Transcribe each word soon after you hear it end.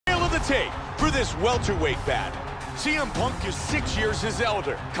tape for this welterweight battle. CM Punk is 6 years his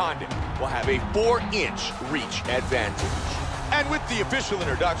elder. Condit will have a 4-inch reach advantage. And with the official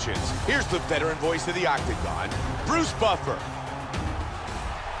introductions, here's the veteran voice of the Octagon, Bruce Buffer.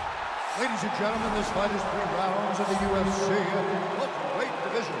 Ladies and gentlemen, this fight is 3 rounds of the UFC welterweight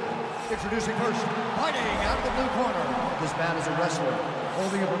division. Introducing first, fighting out of the blue corner. This man is a wrestler,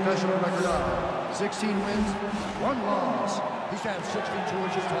 holding a professional record of 16 wins, 1 loss. He stands 6 feet 2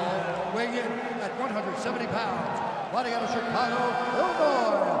 inches tall, weighing in at 170 pounds. Fighting out of Chicago,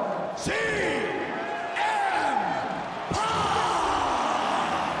 Illinois, CM Punk!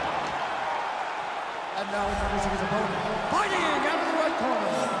 And now introducing his opponent, fighting out of the right corner.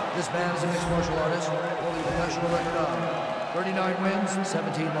 This man is a mixed martial artist, holding a professional record of 39 wins,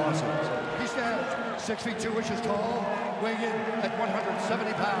 17 losses. He stands 6 feet 2 inches tall, weighing in at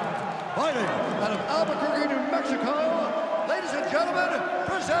 170 pounds. Fighting out of Albuquerque, New Mexico, ladies and gentlemen,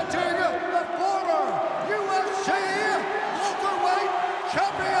 presenting the former UFC welterweight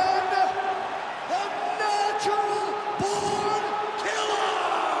champion, the natural-born killer,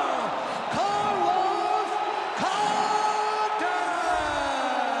 Carlos Condit!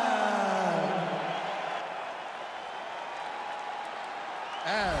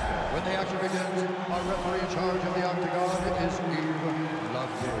 And when the action begins, our referee in charge of the Octagon is Yves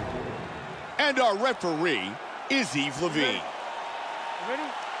Levine. And our referee is Yves Levine. Ready?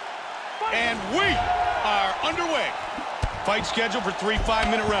 And we are underway. Fight scheduled for 3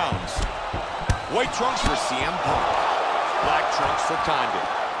 5-minute rounds. White trunks for CM Punk. Black trunks for Condit.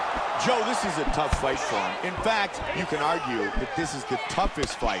 Joe, this is a tough fight for him. In fact, you can argue that this is the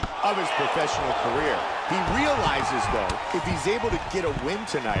toughest fight of his professional career. He realizes, though, if he's able to get a win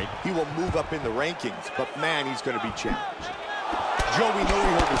tonight, he will move up in the rankings. But, man, he's going to be challenged. Joe, we know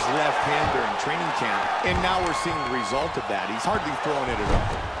he hurt his left hand during training camp, and now we're seeing the result of that. He's hardly throwing it at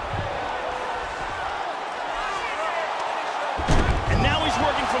all. And now he's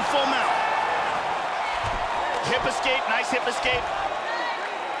working from full mount. Hip escape, nice hip escape.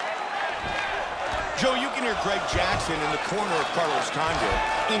 Joe, you can hear Greg Jackson in the corner of Carlos Condit,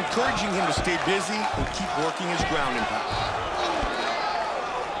 encouraging him to stay busy and keep working his ground and pound.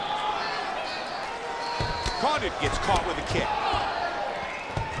 Condit gets caught with a kick.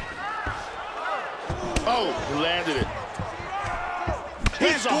 Oh, he landed it. He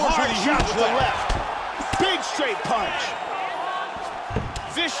Here's a scores hard with a shot huge with the left. left. Big straight punch.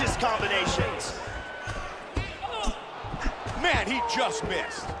 Vicious combinations. Man, he just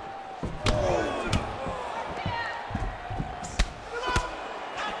missed.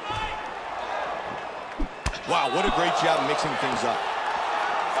 Wow, what a great job mixing things up.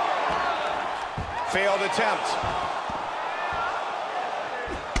 Failed attempt.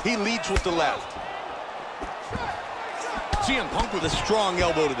 He leads with the left. CM Punk with a strong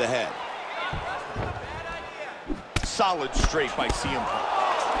elbow to the head. Solid straight by CM Punk.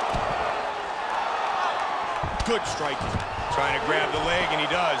 Good striking. Trying to grab the leg, and he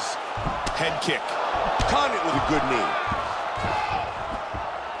does. Head kick. Condit with a good knee.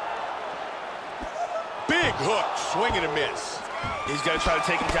 Big hook, swing and a miss. He's got to try to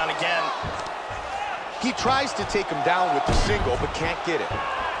take him down again. He tries to take him down with the single, but can't get it.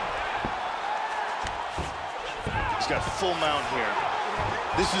 He's got full mount here.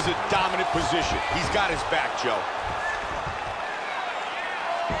 This is a dominant position. He's got his back, Joe.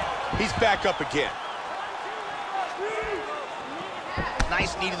 He's back up again.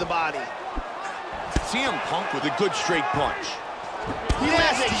 Nice knee to the body. CM Punk with a good straight punch. He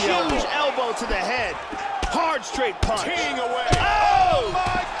lands a huge elbow to the head. Hard straight punch. Teeing away. Oh!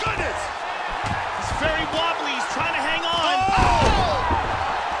 My goodness! He's very wobbly. He's trying to hang on. Oh!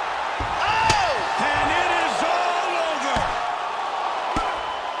 Oh! And it is all over.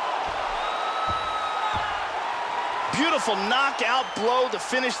 Beautiful knockout blow to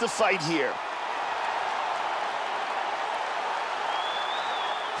finish the fight here.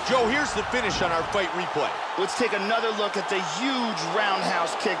 Joe, here's the finish on our fight replay. Let's take another look at the huge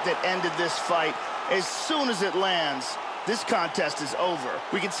roundhouse kick that ended this fight. As soon as it lands, this contest is over.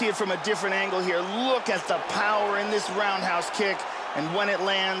 We can see it from a different angle here. Look at the power in this roundhouse kick. And when it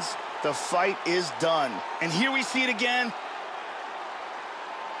lands, the fight is done. And here we see it again.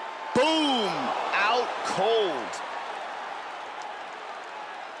 Boom! Out cold.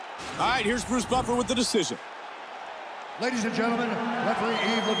 All right, here's Bruce Buffer with the decision. Ladies and gentlemen, referee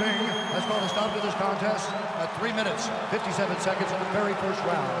Yves Levine has called a stop to this contest at 3 minutes, 57 seconds of the very first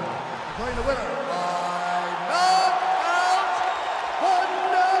round. Declaring the winner by knockout, the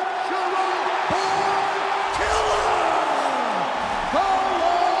natural-born killer,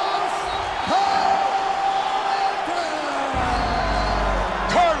 Carlos Condit!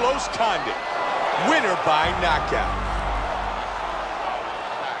 Carlos Condit. Winner by knockout.